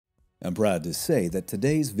I'm proud to say that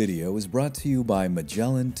today's video is brought to you by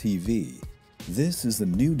Magellan TV. This is the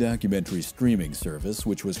new documentary streaming service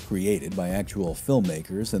which was created by actual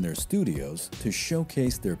filmmakers and their studios to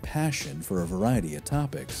showcase their passion for a variety of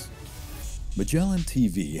topics. Magellan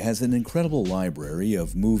TV has an incredible library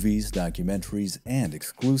of movies, documentaries, and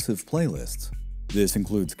exclusive playlists. This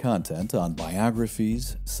includes content on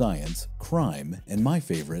biographies, science, crime, and my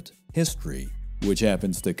favorite, history, which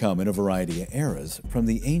happens to come in a variety of eras, from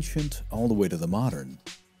the ancient all the way to the modern.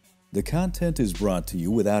 The content is brought to you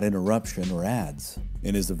without interruption or ads,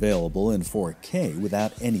 and is available in 4K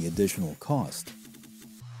without any additional cost.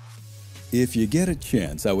 If you get a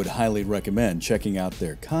chance, I would highly recommend checking out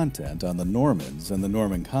their content on the Normans and the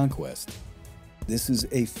Norman Conquest. This is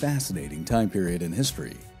a fascinating time period in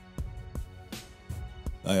history.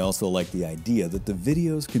 I also like the idea that the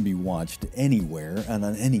videos can be watched anywhere and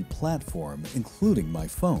on any platform, including my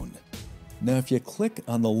phone. Now, if you click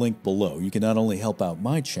on the link below, you can not only help out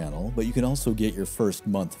my channel, but you can also get your first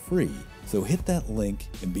month free. So hit that link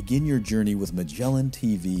and begin your journey with Magellan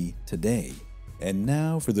TV today. And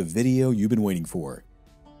now for the video you've been waiting for.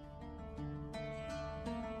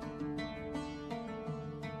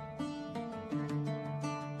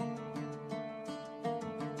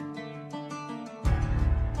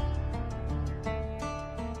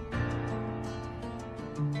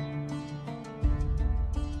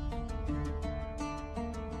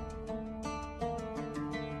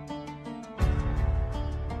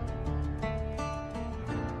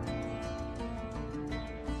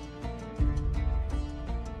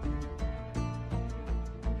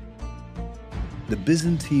 The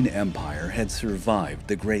Byzantine Empire had survived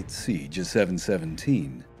the Great Siege of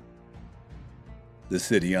 717. The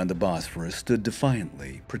city on the Bosphorus stood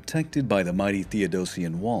defiantly, protected by the mighty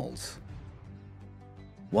Theodosian walls.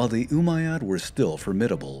 While the Umayyad were still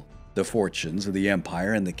formidable, the fortunes of the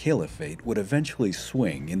empire and the caliphate would eventually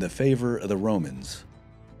swing in the favor of the Romans.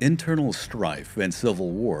 Internal strife and civil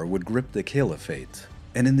war would grip the caliphate.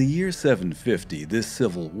 And in the year 750, this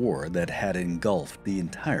civil war that had engulfed the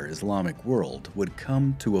entire Islamic world would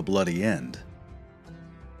come to a bloody end.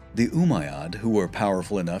 The Umayyad, who were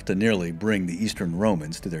powerful enough to nearly bring the Eastern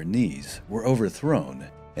Romans to their knees, were overthrown,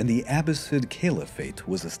 and the Abbasid Caliphate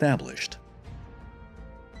was established.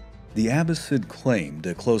 The Abbasid claimed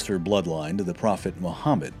a closer bloodline to the Prophet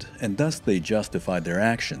Muhammad, and thus they justified their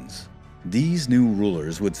actions. These new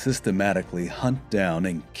rulers would systematically hunt down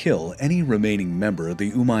and kill any remaining member of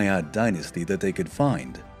the Umayyad Dynasty that they could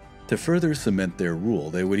find. To further cement their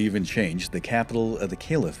rule, they would even change the capital of the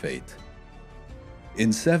caliphate.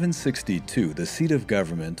 In 762, the seat of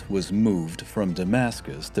government was moved from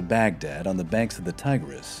Damascus to Baghdad on the banks of the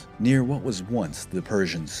Tigris, near what was once the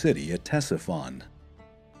Persian city of Ctesiphon.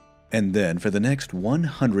 And then, for the next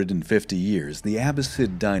 150 years, the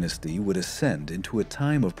Abbasid dynasty would ascend into a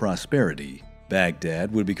time of prosperity.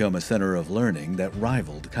 Baghdad would become a center of learning that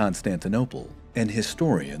rivaled Constantinople, and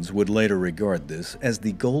historians would later regard this as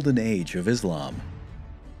the golden age of Islam.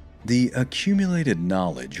 The accumulated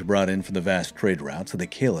knowledge brought in from the vast trade routes of the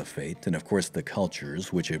caliphate, and of course the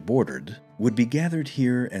cultures which it bordered, would be gathered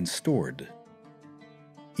here and stored.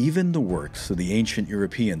 Even the works of the ancient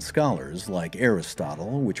European scholars like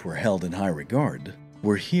Aristotle, which were held in high regard,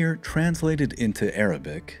 were here translated into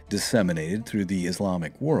Arabic, disseminated through the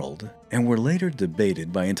Islamic world, and were later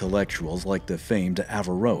debated by intellectuals like the famed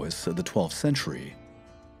Averroes of the 12th century.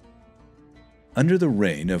 Under the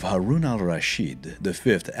reign of Harun al-Rashid, the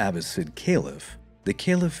fifth Abbasid Caliph, the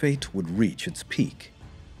caliphate would reach its peak.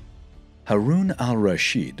 Harun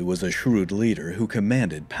al-Rashid was a shrewd leader who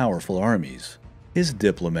commanded powerful armies. His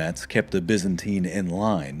diplomats kept the Byzantine in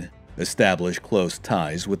line, established close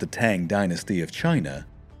ties with the Tang dynasty of China,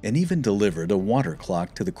 and even delivered a water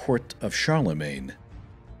clock to the court of Charlemagne.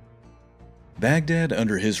 Baghdad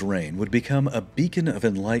under his reign would become a beacon of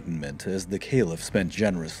enlightenment as the caliph spent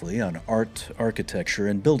generously on art, architecture,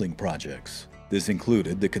 and building projects. This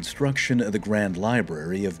included the construction of the Grand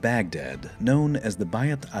Library of Baghdad, known as the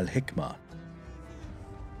Bayt al-Hikmah.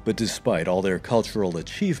 But despite all their cultural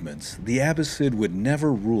achievements, the Abbasid would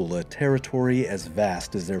never rule a territory as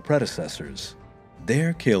vast as their predecessors.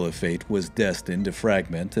 Their caliphate was destined to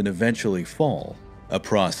fragment and eventually fall, a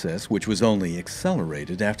process which was only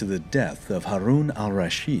accelerated after the death of Harun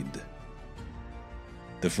al-Rashid.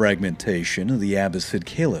 The fragmentation of the Abbasid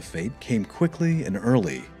Caliphate came quickly and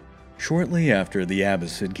early. Shortly after the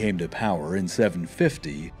Abbasid came to power in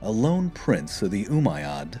 750, a lone prince of the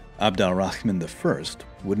Umayyad, Abd al-Rahman I,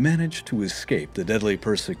 would manage to escape the deadly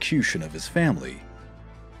persecution of his family.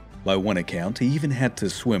 By one account, he even had to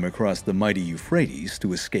swim across the mighty Euphrates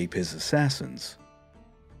to escape his assassins.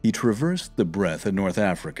 He traversed the breadth of North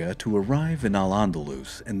Africa to arrive in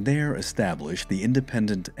Al-Andalus and there establish the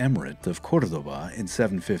independent emirate of Cordoba in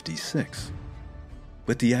 756.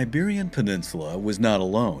 But the Iberian Peninsula was not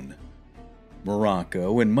alone.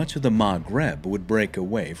 Morocco and much of the Maghreb would break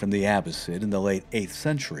away from the Abbasid in the late 8th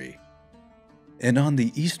century. And on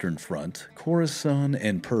the Eastern Front, Khorasan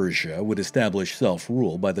and Persia would establish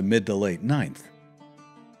self-rule by the mid to late 9th.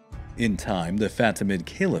 In time, the Fatimid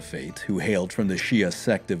Caliphate, who hailed from the Shia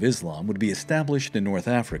sect of Islam, would be established in North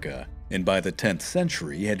Africa, and by the 10th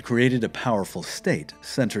century had created a powerful state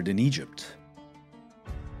centered in Egypt.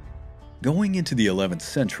 Going into the 11th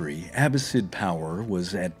century, Abbasid power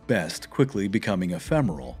was at best quickly becoming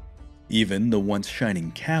ephemeral. Even the once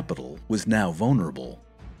shining capital was now vulnerable.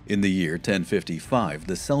 In the year 1055,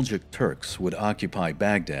 the Seljuk Turks would occupy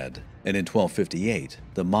Baghdad, and in 1258,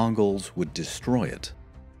 the Mongols would destroy it.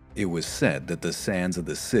 It was said that the sands of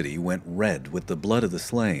the city went red with the blood of the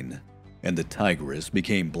slain, and the Tigris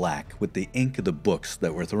became black with the ink of the books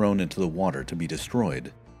that were thrown into the water to be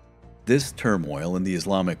destroyed. This turmoil in the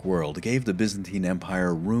Islamic world gave the Byzantine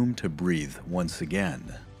Empire room to breathe once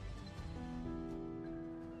again.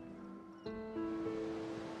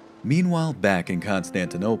 Meanwhile, back in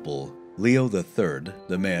Constantinople, Leo III,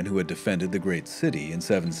 the man who had defended the great city in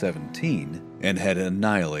 717 and had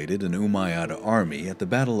annihilated an Umayyad army at the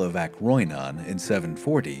Battle of Akroinon in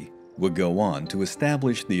 740, would go on to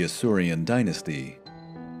establish the Asuryan dynasty.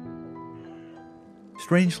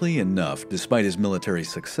 Strangely enough, despite his military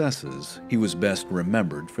successes, he was best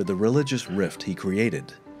remembered for the religious rift he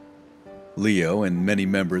created. Leo and many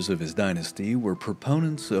members of his dynasty were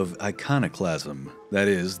proponents of iconoclasm, that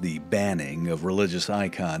is, the banning of religious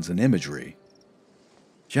icons and imagery.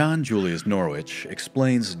 John Julius Norwich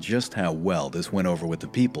explains just how well this went over with the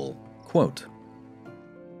people. Quote,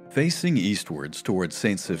 "Facing eastwards towards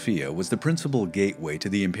St. Sophia was the principal gateway to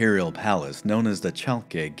the imperial palace known as the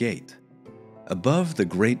Chalke Gate. Above the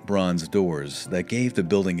great bronze doors that gave the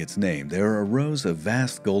building its name, there arose a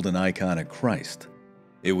vast golden icon of Christ.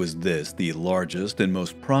 It was this, the largest and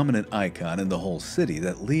most prominent icon in the whole city,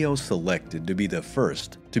 that Leo selected to be the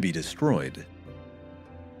first to be destroyed.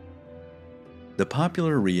 The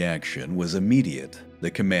popular reaction was immediate.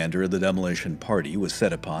 The commander of the demolition party was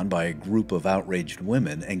set upon by a group of outraged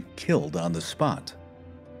women and killed on the spot.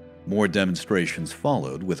 More demonstrations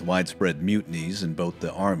followed, with widespread mutinies in both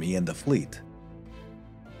the army and the fleet.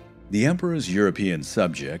 The emperor's European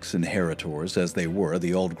subjects, inheritors as they were of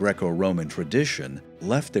the old Greco-Roman tradition,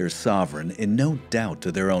 left their sovereign in no doubt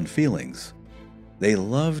to their own feelings. They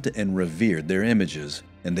loved and revered their images,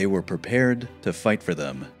 and they were prepared to fight for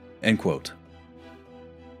them." End quote.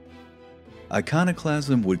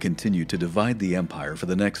 Iconoclasm would continue to divide the empire for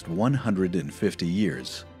the next 150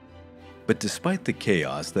 years. But despite the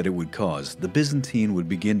chaos that it would cause, the Byzantine would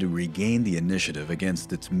begin to regain the initiative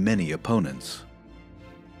against its many opponents.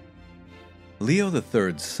 Leo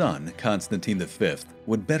III's son, Constantine V,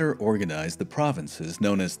 would better organize the provinces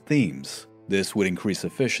known as themes. This would increase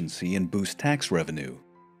efficiency and boost tax revenue.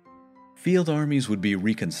 Field armies would be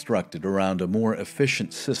reconstructed around a more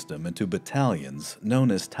efficient system into battalions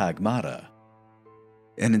known as tagmata.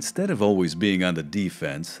 And instead of always being on the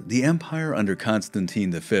defense, the empire under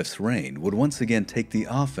Constantine V's reign would once again take the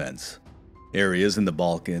offense. Areas in the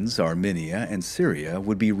Balkans, Armenia, and Syria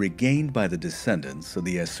would be regained by the descendants of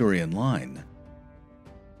the Asuryan line.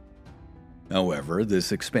 However,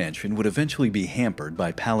 this expansion would eventually be hampered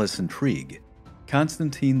by palace intrigue.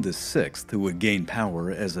 Constantine VI, who would gain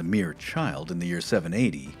power as a mere child in the year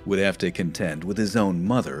 780, would have to contend with his own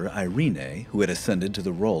mother, Irene, who had ascended to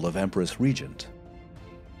the role of Empress Regent.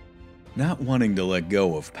 Not wanting to let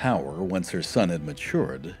go of power once her son had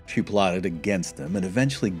matured, she plotted against him and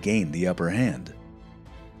eventually gained the upper hand.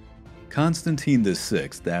 Constantine VI,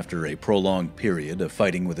 after a prolonged period of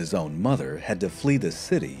fighting with his own mother, had to flee the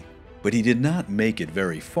city, but he did not make it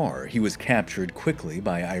very far. He was captured quickly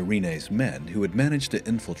by Irene's men, who had managed to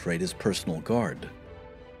infiltrate his personal guard.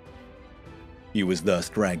 He was thus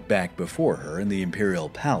dragged back before her in the imperial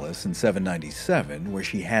palace in 797, where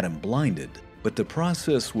she had him blinded. But the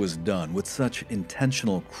process was done with such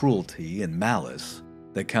intentional cruelty and malice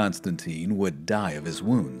that Constantine would die of his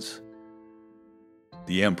wounds.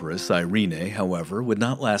 The Empress Irene, however, would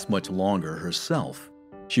not last much longer herself.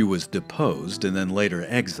 She was deposed and then later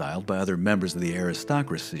exiled by other members of the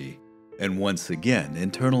aristocracy, and once again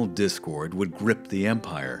internal discord would grip the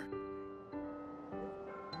empire.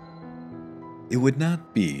 It would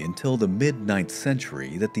not be until the mid-9th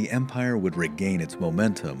century that the empire would regain its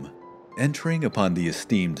momentum. Entering upon the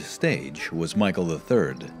esteemed stage was Michael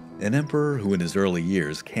III, an emperor who in his early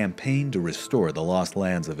years campaigned to restore the lost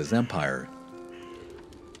lands of his empire.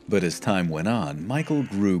 But as time went on, Michael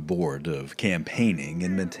grew bored of campaigning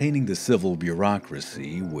and maintaining the civil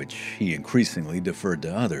bureaucracy, which he increasingly deferred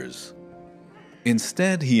to others.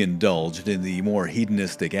 Instead, he indulged in the more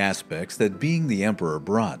hedonistic aspects that being the emperor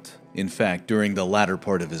brought. In fact, during the latter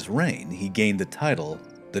part of his reign, he gained the title,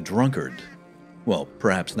 the Drunkard. Well,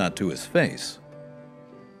 perhaps not to his face.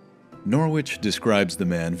 Norwich describes the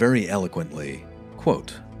man very eloquently,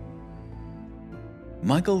 quote,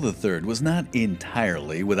 Michael III was not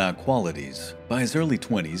entirely without qualities. By his early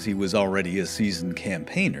 20s, he was already a seasoned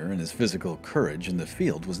campaigner, and his physical courage in the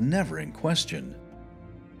field was never in question.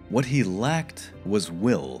 What he lacked was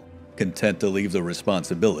will. Content to leave the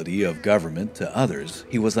responsibility of government to others,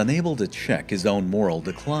 he was unable to check his own moral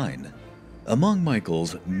decline. Among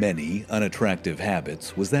Michael's many unattractive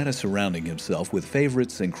habits was that of surrounding himself with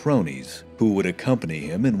favorites and cronies who would accompany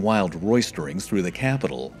him in wild roisterings through the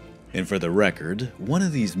capital. And for the record, one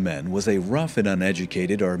of these men was a rough and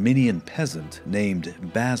uneducated Armenian peasant named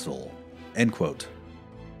Basil. End quote.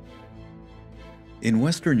 In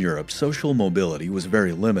Western Europe, social mobility was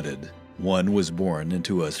very limited. One was born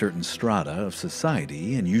into a certain strata of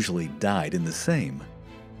society and usually died in the same.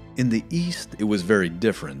 In the East, it was very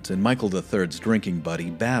different, and Michael III's drinking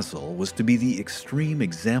buddy Basil was to be the extreme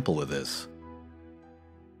example of this.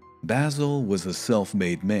 Basil was a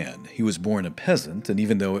self-made man. He was born a peasant, and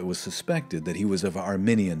even though it was suspected that he was of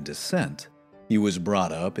Armenian descent, he was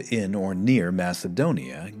brought up in or near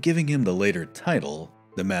Macedonia, giving him the later title,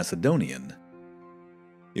 the Macedonian.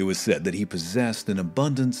 It was said that he possessed an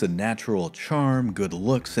abundance of natural charm, good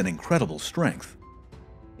looks, and incredible strength.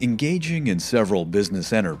 Engaging in several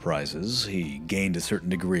business enterprises, he gained a certain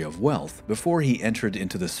degree of wealth before he entered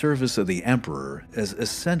into the service of the emperor as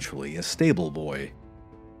essentially a stable boy.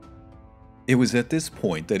 It was at this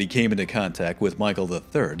point that he came into contact with Michael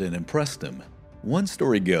III and impressed him. One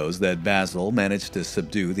story goes that Basil managed to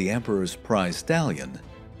subdue the emperor's prize stallion,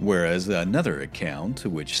 whereas another account,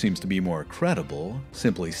 which seems to be more credible,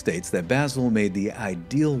 simply states that Basil made the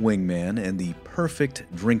ideal wingman and the perfect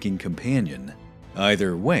drinking companion.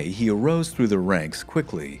 Either way, he arose through the ranks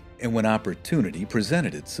quickly, and when opportunity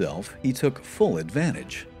presented itself, he took full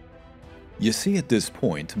advantage. You see, at this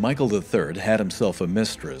point, Michael III had himself a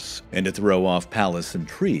mistress, and to throw off palace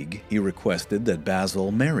intrigue, he requested that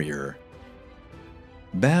Basil marry her.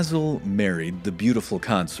 Basil married the beautiful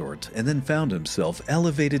consort and then found himself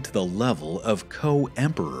elevated to the level of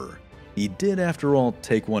co-emperor. He did, after all,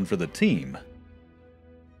 take one for the team.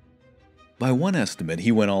 By one estimate,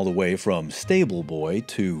 he went all the way from stable boy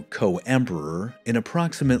to co-emperor in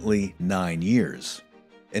approximately 9 years.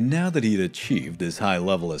 And now that he had achieved this high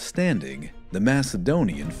level of standing, the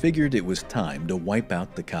Macedonian figured it was time to wipe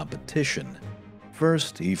out the competition.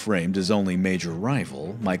 First, he framed his only major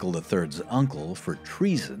rival, Michael III's uncle, for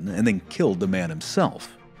treason and then killed the man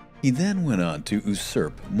himself. He then went on to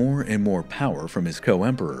usurp more and more power from his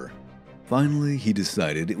co-emperor. Finally, he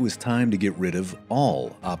decided it was time to get rid of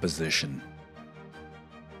all opposition.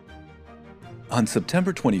 On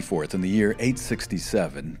September 24th in the year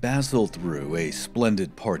 867, Basil threw a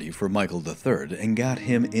splendid party for Michael III and got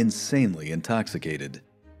him insanely intoxicated.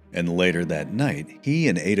 And later that night, he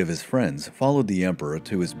and 8 of his friends followed the emperor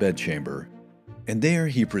to his bedchamber. And there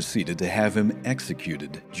he proceeded to have him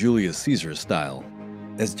executed, Julius Caesar style.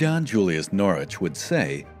 As John Julius Norwich would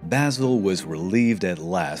say, Basil was relieved at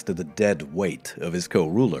last of the dead weight of his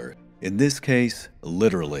co-ruler, in this case,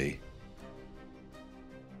 literally.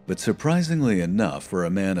 But surprisingly enough, for a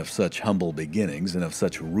man of such humble beginnings and of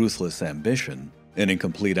such ruthless ambition, and in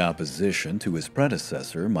complete opposition to his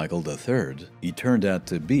predecessor, Michael III, he turned out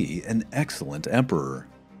to be an excellent emperor.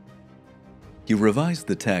 He revised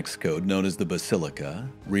the tax code known as the Basilica,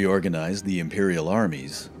 reorganized the imperial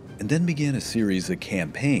armies, and then began a series of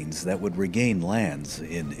campaigns that would regain lands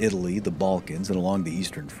in Italy, the Balkans, and along the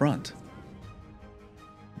Eastern Front.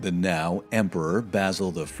 The now Emperor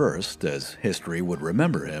Basil I, as history would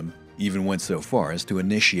remember him, even went so far as to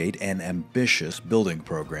initiate an ambitious building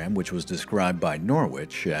program which was described by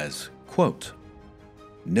Norwich as, quote,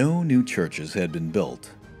 "No new churches had been built,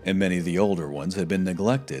 and many of the older ones had been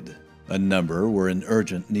neglected. A number were in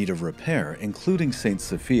urgent need of repair, including St.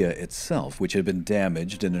 Sophia itself, which had been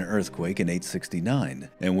damaged in an earthquake in 869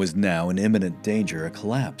 and was now in imminent danger of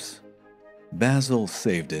collapse. Basil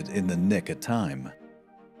saved it in the nick of time."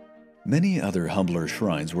 Many other humbler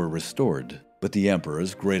shrines were restored, but the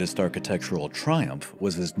emperor's greatest architectural triumph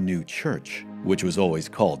was his new church, which was always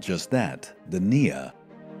called just that, the Nia.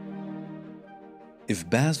 If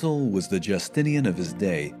Basil was the Justinian of his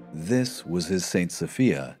day, this was his St.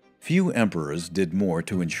 Sophia. Few emperors did more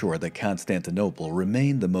to ensure that Constantinople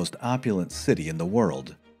remained the most opulent city in the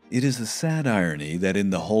world. It is a sad irony that in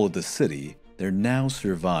the whole of the city, there now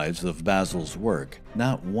survives of Basil's work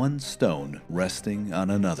not one stone resting on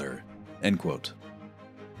another." End quote.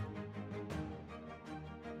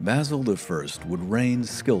 Basil I would reign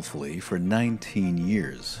skillfully for 19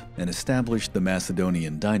 years and establish the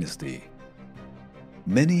Macedonian Dynasty.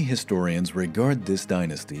 Many historians regard this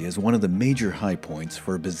dynasty as one of the major high points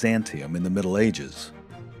for Byzantium in the Middle Ages.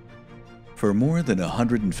 For more than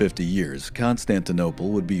 150 years, Constantinople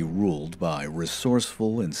would be ruled by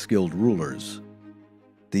resourceful and skilled rulers.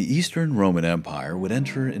 The Eastern Roman Empire would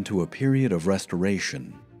enter into a period of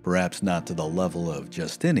restoration, perhaps not to the level of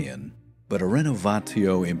Justinian, but a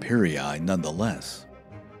renovatio imperii nonetheless.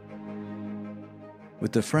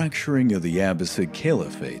 With the fracturing of the Abbasid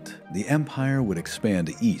Caliphate, the empire would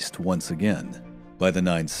expand east once again. By the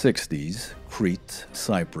 960s, Crete,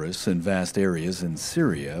 Cyprus, and vast areas in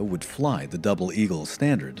Syria would fly the double eagle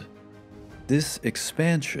standard. This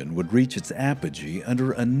expansion would reach its apogee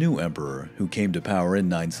under a new emperor who came to power in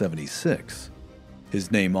 976.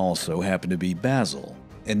 His name also happened to be Basil,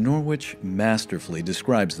 and Norwich masterfully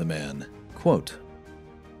describes the man, quote,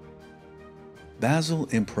 "Basil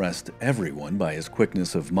impressed everyone by his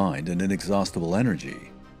quickness of mind and inexhaustible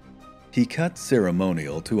energy. He cut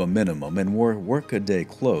ceremonial to a minimum and wore workaday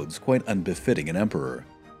clothes quite unbefitting an emperor,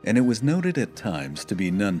 and it was noted at times to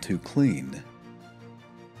be none too clean.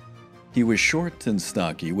 He was short and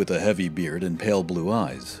stocky with a heavy beard and pale blue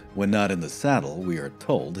eyes. When not in the saddle, we are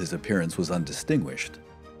told his appearance was undistinguished.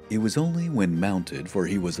 It was only when mounted, for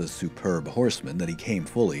he was a superb horseman, that he came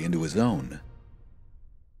fully into his own."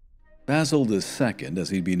 Basil II, as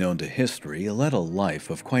he'd be known to history, led a life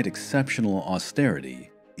of quite exceptional austerity,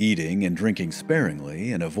 eating and drinking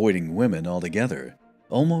sparingly and avoiding women altogether.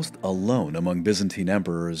 Almost alone among Byzantine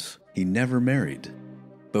emperors, he never married.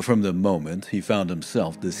 But from the moment he found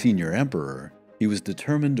himself the senior emperor, he was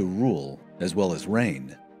determined to rule as well as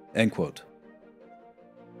reign. End quote.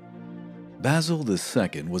 Basil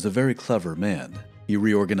II was a very clever man. He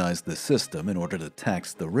reorganized the system in order to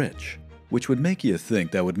tax the rich, which would make you think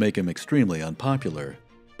that would make him extremely unpopular.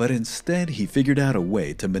 But instead, he figured out a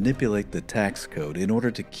way to manipulate the tax code in order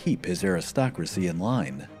to keep his aristocracy in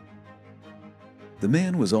line. The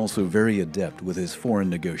man was also very adept with his foreign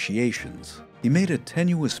negotiations. He made a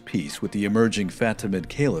tenuous peace with the emerging Fatimid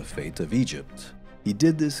Caliphate of Egypt. He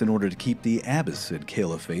did this in order to keep the Abbasid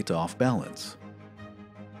Caliphate off balance.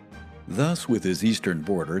 Thus, with his eastern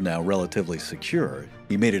border now relatively secure,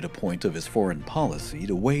 he made it a point of his foreign policy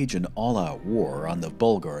to wage an all-out war on the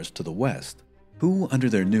Bulgars to the west, who, under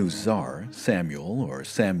their new Tsar, Samuel or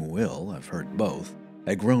Samuil, I've heard both,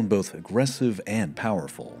 had grown both aggressive and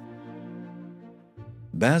powerful.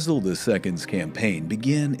 Basil II's campaign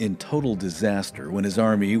began in total disaster when his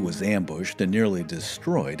army was ambushed and nearly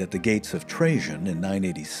destroyed at the gates of Trajan in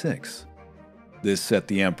 986. This set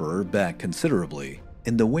the emperor back considerably.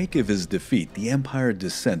 In the wake of his defeat, the empire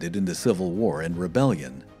descended into civil war and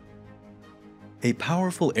rebellion. A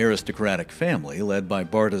powerful aristocratic family led by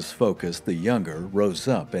Bardas Phocas the Younger rose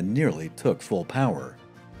up and nearly took full power.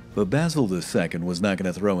 But Basil II was not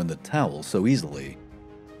going to throw in the towel so easily.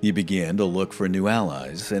 He began to look for new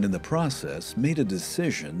allies and in the process made a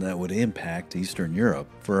decision that would impact Eastern Europe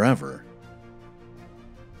forever.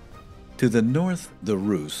 To the north, the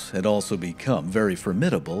Rus had also become very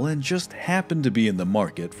formidable and just happened to be in the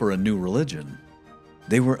market for a new religion.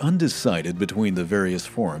 They were undecided between the various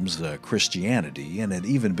forms of Christianity and had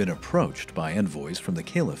even been approached by envoys from the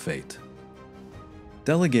Caliphate.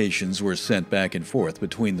 Delegations were sent back and forth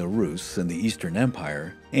between the Rus and the Eastern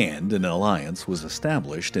Empire, and an alliance was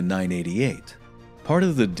established in 988. Part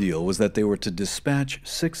of the deal was that they were to dispatch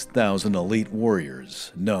 6,000 elite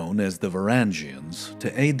warriors, known as the Varangians,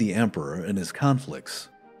 to aid the emperor in his conflicts.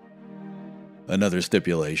 Another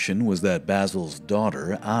stipulation was that Basil's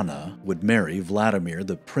daughter, Anna, would marry Vladimir,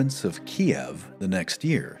 the Prince of Kiev, the next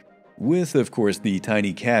year, with, of course, the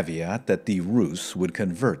tiny caveat that the Rus would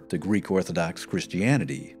convert to Greek Orthodox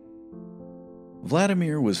Christianity.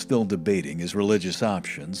 Vladimir was still debating his religious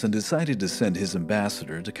options and decided to send his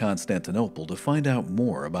ambassador to Constantinople to find out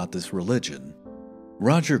more about this religion.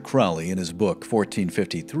 Roger Crowley, in his book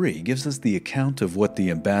 1453, gives us the account of what the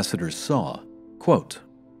ambassador saw. Quote,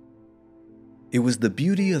 "It was the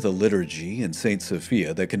beauty of the liturgy in St.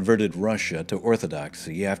 Sophia that converted Russia to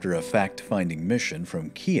Orthodoxy after a fact-finding mission from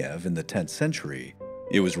Kiev in the 10th century.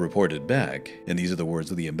 It was reported back, and these are the words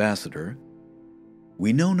of the ambassador,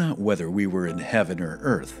 'We know not whether we were in heaven or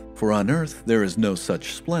earth, for on earth there is no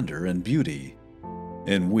such splendor and beauty,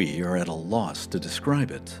 and we are at a loss to describe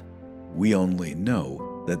it. We only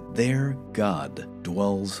know that there God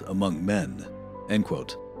dwells among men.'" End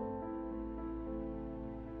quote.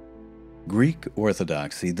 Greek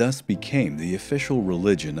Orthodoxy thus became the official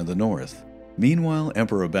religion of the North. Meanwhile,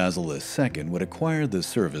 Emperor Basil II would acquire the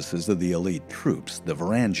services of the elite troops, the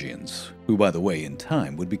Varangians, who, by the way, in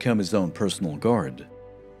time would become his own personal guard.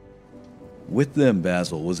 With them,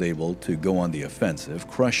 Basil was able to go on the offensive,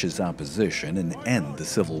 crush his opposition, and end the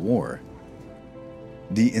civil war.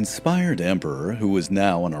 The inspired emperor, who was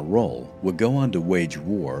now on a roll, would go on to wage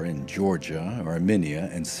war in Georgia, Armenia,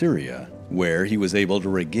 and Syria, where he was able to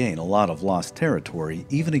regain a lot of lost territory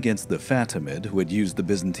even against the Fatimid, who had used the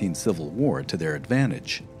Byzantine Civil War to their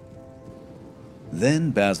advantage.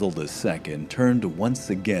 Then Basil II turned once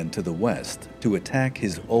again to the west to attack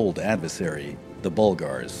his old adversary, the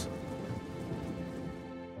Bulgars.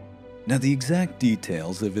 Now, the exact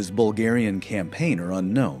details of his Bulgarian campaign are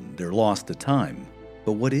unknown, they're lost to time.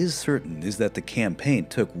 But what is certain is that the campaign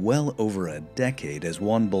took well over a decade as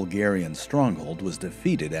one Bulgarian stronghold was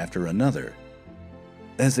defeated after another.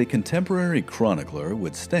 As a contemporary chronicler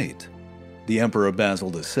would state, the Emperor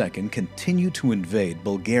Basil II continued to invade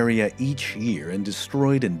Bulgaria each year and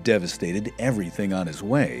destroyed and devastated everything on his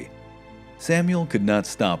way. Samuel could not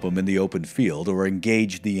stop him in the open field or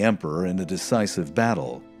engage the emperor in a decisive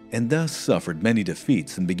battle, and thus suffered many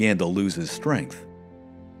defeats and began to lose his strength.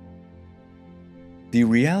 The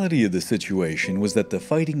reality of the situation was that the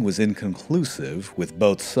fighting was inconclusive, with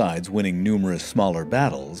both sides winning numerous smaller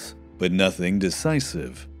battles, but nothing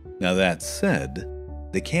decisive. Now that said,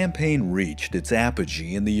 the campaign reached its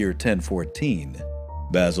apogee in the year 1014.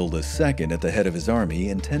 Basil II, at the head of his army,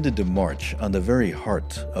 intended to march on the very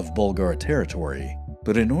heart of Bulgar territory,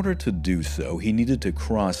 but in order to do so, he needed to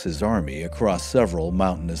cross his army across several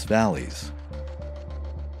mountainous valleys.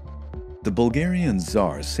 The Bulgarian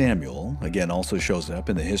Tsar Samuel, again also shows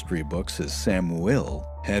up in the history books as Samuil,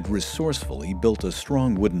 had resourcefully built a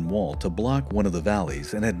strong wooden wall to block one of the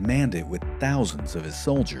valleys and had manned it with thousands of his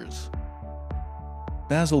soldiers.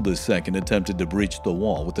 Basil II attempted to breach the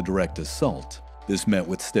wall with a direct assault. This met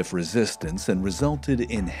with stiff resistance and resulted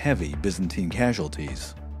in heavy Byzantine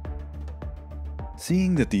casualties.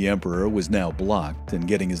 Seeing that the emperor was now blocked and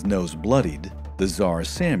getting his nose bloodied, the Tsar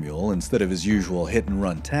Samuel, instead of his usual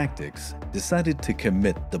hit-and-run tactics, decided to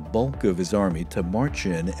commit the bulk of his army to march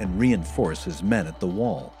in and reinforce his men at the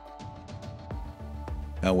wall.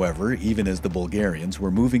 However, even as the Bulgarians were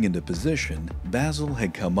moving into position, Basil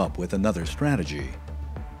had come up with another strategy.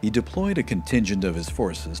 He deployed a contingent of his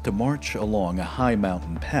forces to march along a high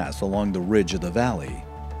mountain pass along the ridge of the valley.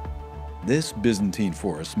 This Byzantine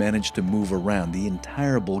force managed to move around the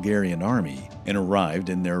entire Bulgarian army and arrived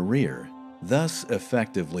in their rear, thus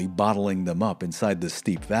effectively bottling them up inside the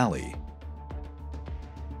steep valley.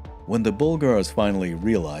 When the Bulgars finally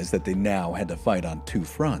realized that they now had to fight on two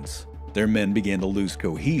fronts, their men began to lose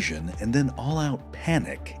cohesion and then all-out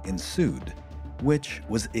panic ensued, which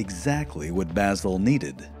was exactly what Basil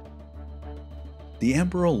needed. The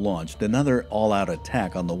emperor launched another all-out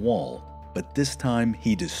attack on the wall, but this time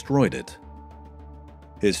he destroyed it.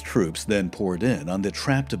 His troops then poured in on the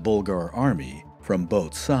trapped Bulgar army from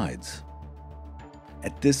both sides.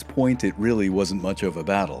 At this point, it really wasn't much of a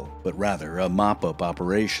battle, but rather a mop-up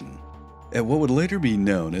operation. At what would later be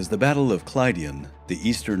known as the Battle of Kleidion, the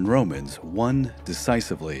Eastern Romans won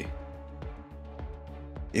decisively.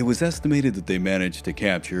 It was estimated that they managed to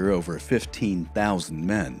capture over 15,000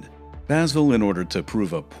 men. Basil, in order to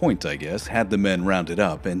prove a point, I guess, had the men rounded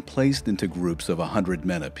up and placed into groups of 100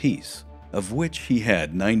 men apiece, of which he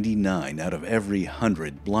had 99 out of every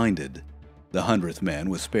 100 blinded. The 100th man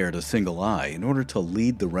was spared a single eye in order to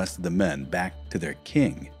lead the rest of the men back to their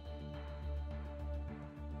king.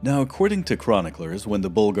 Now, according to chroniclers, when the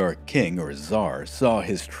Bulgar king or Tsar saw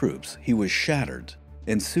his troops, he was shattered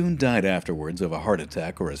and soon died afterwards of a heart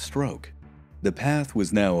attack or a stroke. The path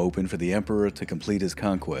was now open for the emperor to complete his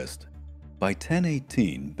conquest. By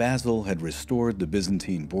 1018, Basil had restored the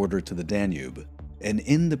Byzantine border to the Danube, and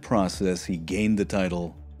in the process he gained the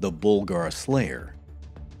title the Bulgar Slayer.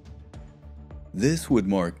 This would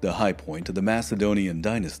mark the high point of the Macedonian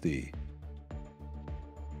Dynasty.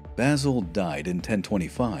 Basil died in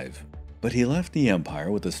 1025, but he left the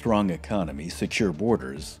empire with a strong economy, secure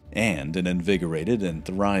borders, and an invigorated and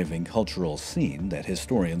thriving cultural scene that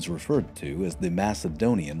historians referred to as the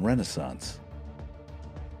Macedonian Renaissance.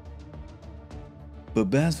 But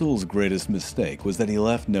Basil's greatest mistake was that he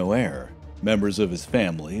left no heir. Members of his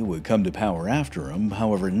family would come to power after him,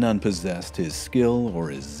 however none possessed his skill or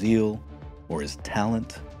his zeal or his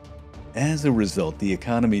talent. As a result, the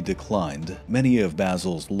economy declined, many of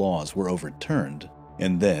Basil's laws were overturned,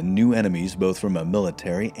 and then new enemies both from a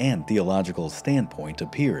military and theological standpoint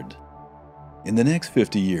appeared. In the next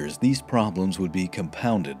 50 years, these problems would be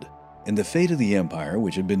compounded. and the fate of the empire,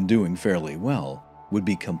 which had been doing fairly well, would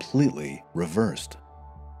be completely reversed.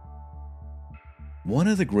 One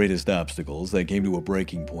of the greatest obstacles that came to a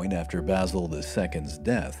breaking point after Basil II's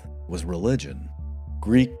death was religion.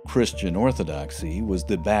 Greek Christian orthodoxy was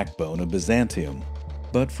the backbone of Byzantium,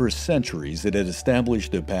 but for centuries it had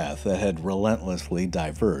established a path that had relentlessly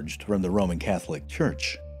diverged from the Roman Catholic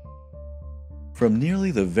Church. From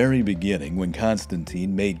nearly the very beginning, when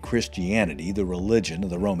Constantine made Christianity the religion of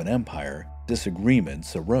the Roman Empire,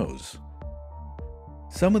 disagreements arose.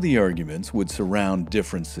 Some of the arguments would surround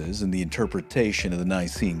differences in the interpretation of the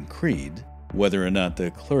Nicene Creed, whether or not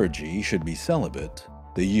the clergy should be celibate,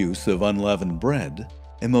 the use of unleavened bread,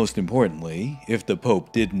 and most importantly, if the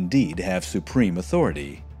Pope did indeed have supreme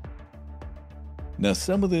authority. Now,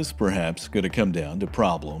 some of this perhaps could have come down to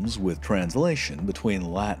problems with translation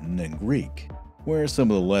between Latin and Greek, where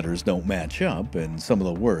some of the letters don't match up and some of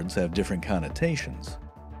the words have different connotations.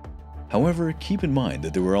 However, keep in mind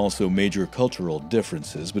that there were also major cultural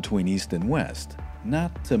differences between East and West,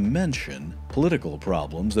 not to mention political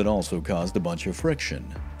problems that also caused a bunch of friction.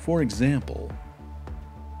 For example,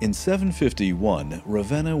 in 751,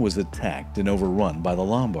 Ravenna was attacked and overrun by the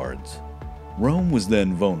Lombards. Rome was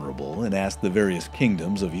then vulnerable and asked the various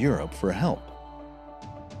kingdoms of Europe for help.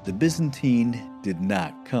 The Byzantine did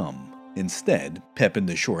not come. Instead, Pepin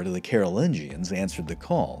the Short of the Carolingians answered the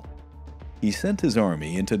call. He sent his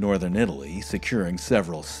army into northern Italy, securing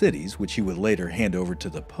several cities which he would later hand over to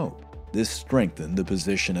the Pope. This strengthened the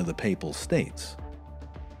position of the Papal States.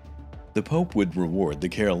 The Pope would reward the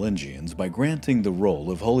Carolingians by granting the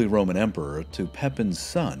role of Holy Roman Emperor to Pepin's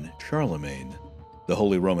son, Charlemagne. The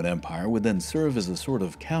Holy Roman Empire would then serve as a sort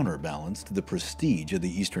of counterbalance to the prestige of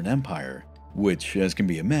the Eastern Empire, which, as can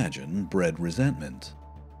be imagined, bred resentment.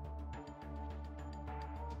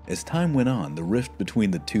 As time went on, the rift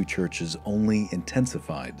between the two churches only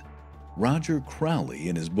intensified. Roger Crowley,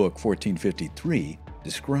 in his book 1453,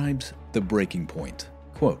 describes the breaking point.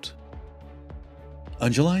 Quote,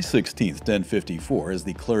 "On July 16, 1054, as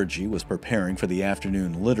the clergy was preparing for the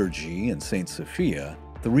afternoon liturgy in St. Sophia,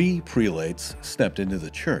 3 prelates stepped into the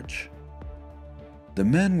church. The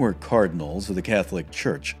men were cardinals of the Catholic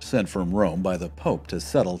Church sent from Rome by the Pope to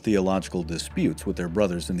settle theological disputes with their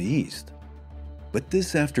brothers in the East. But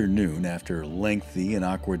this afternoon, after lengthy and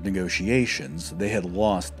awkward negotiations, they had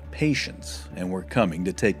lost patience and were coming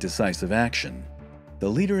to take decisive action. The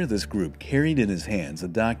leader of this group carried in his hands a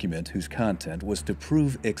document whose content was to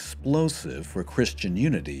prove explosive for Christian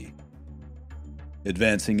unity.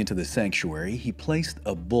 Advancing into the sanctuary, he placed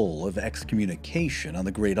a bull of excommunication on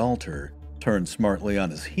the great altar, turned smartly on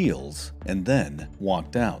his heels, and then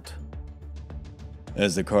walked out.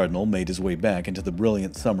 As the cardinal made his way back into the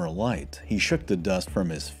brilliant summer light, he shook the dust from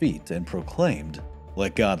his feet and proclaimed,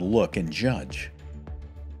 'Let God look and judge.'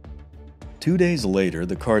 2 days later,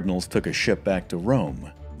 the cardinals took a ship back to Rome.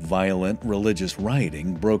 Violent religious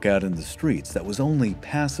rioting broke out in the streets that was only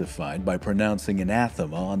pacified by pronouncing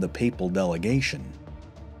anathema on the papal delegation.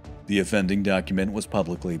 The offending document was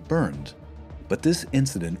publicly burned. But this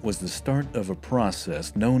incident was the start of a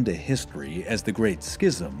process known to history as the Great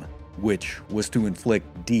Schism, which was to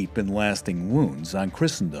inflict deep and lasting wounds on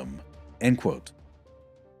Christendom." End quote.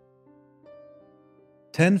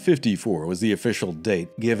 1054 was the official date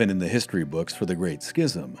given in the history books for the Great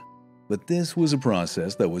Schism, but this was a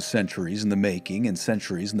process that was centuries in the making and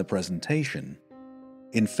centuries in the presentation.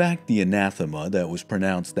 In fact, the anathema that was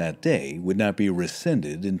pronounced that day would not be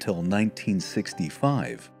rescinded until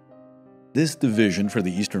 1965. This division for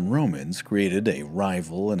the Eastern Romans created a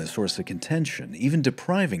rival and a source of contention, even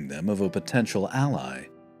depriving them of a potential ally.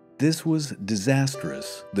 This was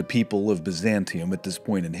disastrous. The people of Byzantium at this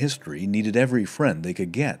point in history needed every friend they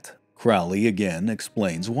could get. Crowley again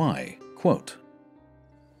explains why. Quote,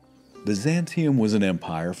 "Byzantium was an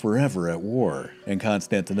empire forever at war, and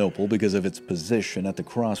Constantinople, because of its position at the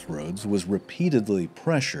crossroads, was repeatedly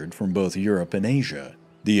pressured from both Europe and Asia.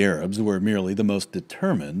 The Arabs were merely the most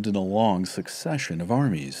determined in a long succession of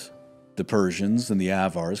armies. The Persians and the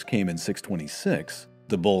Avars came in 626,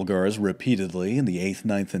 the Bulgars repeatedly in the 8th,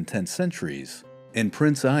 9th, and 10th centuries, and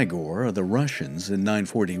Prince Igor of the Russians in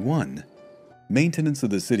 941. Maintenance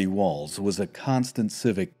of the city walls was a constant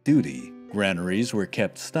civic duty. Granaries were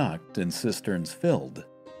kept stocked and cisterns filled.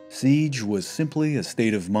 Siege was simply a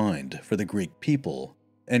state of mind for the Greek people."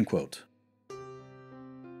 End quote.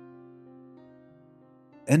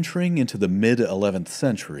 Entering into the mid-11th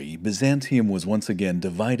century, Byzantium was once again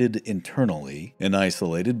divided internally and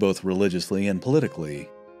isolated both religiously and politically,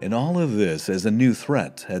 and all of this as a new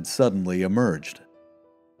threat had suddenly emerged.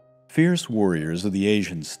 Fierce warriors of the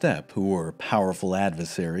Asian steppe who were powerful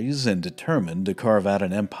adversaries and determined to carve out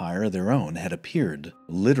an empire of their own had appeared,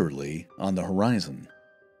 literally, on the horizon.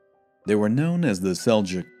 They were known as the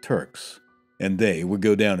Seljuk Turks, and they would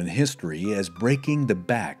go down in history as breaking the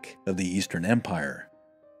back of the Eastern Empire.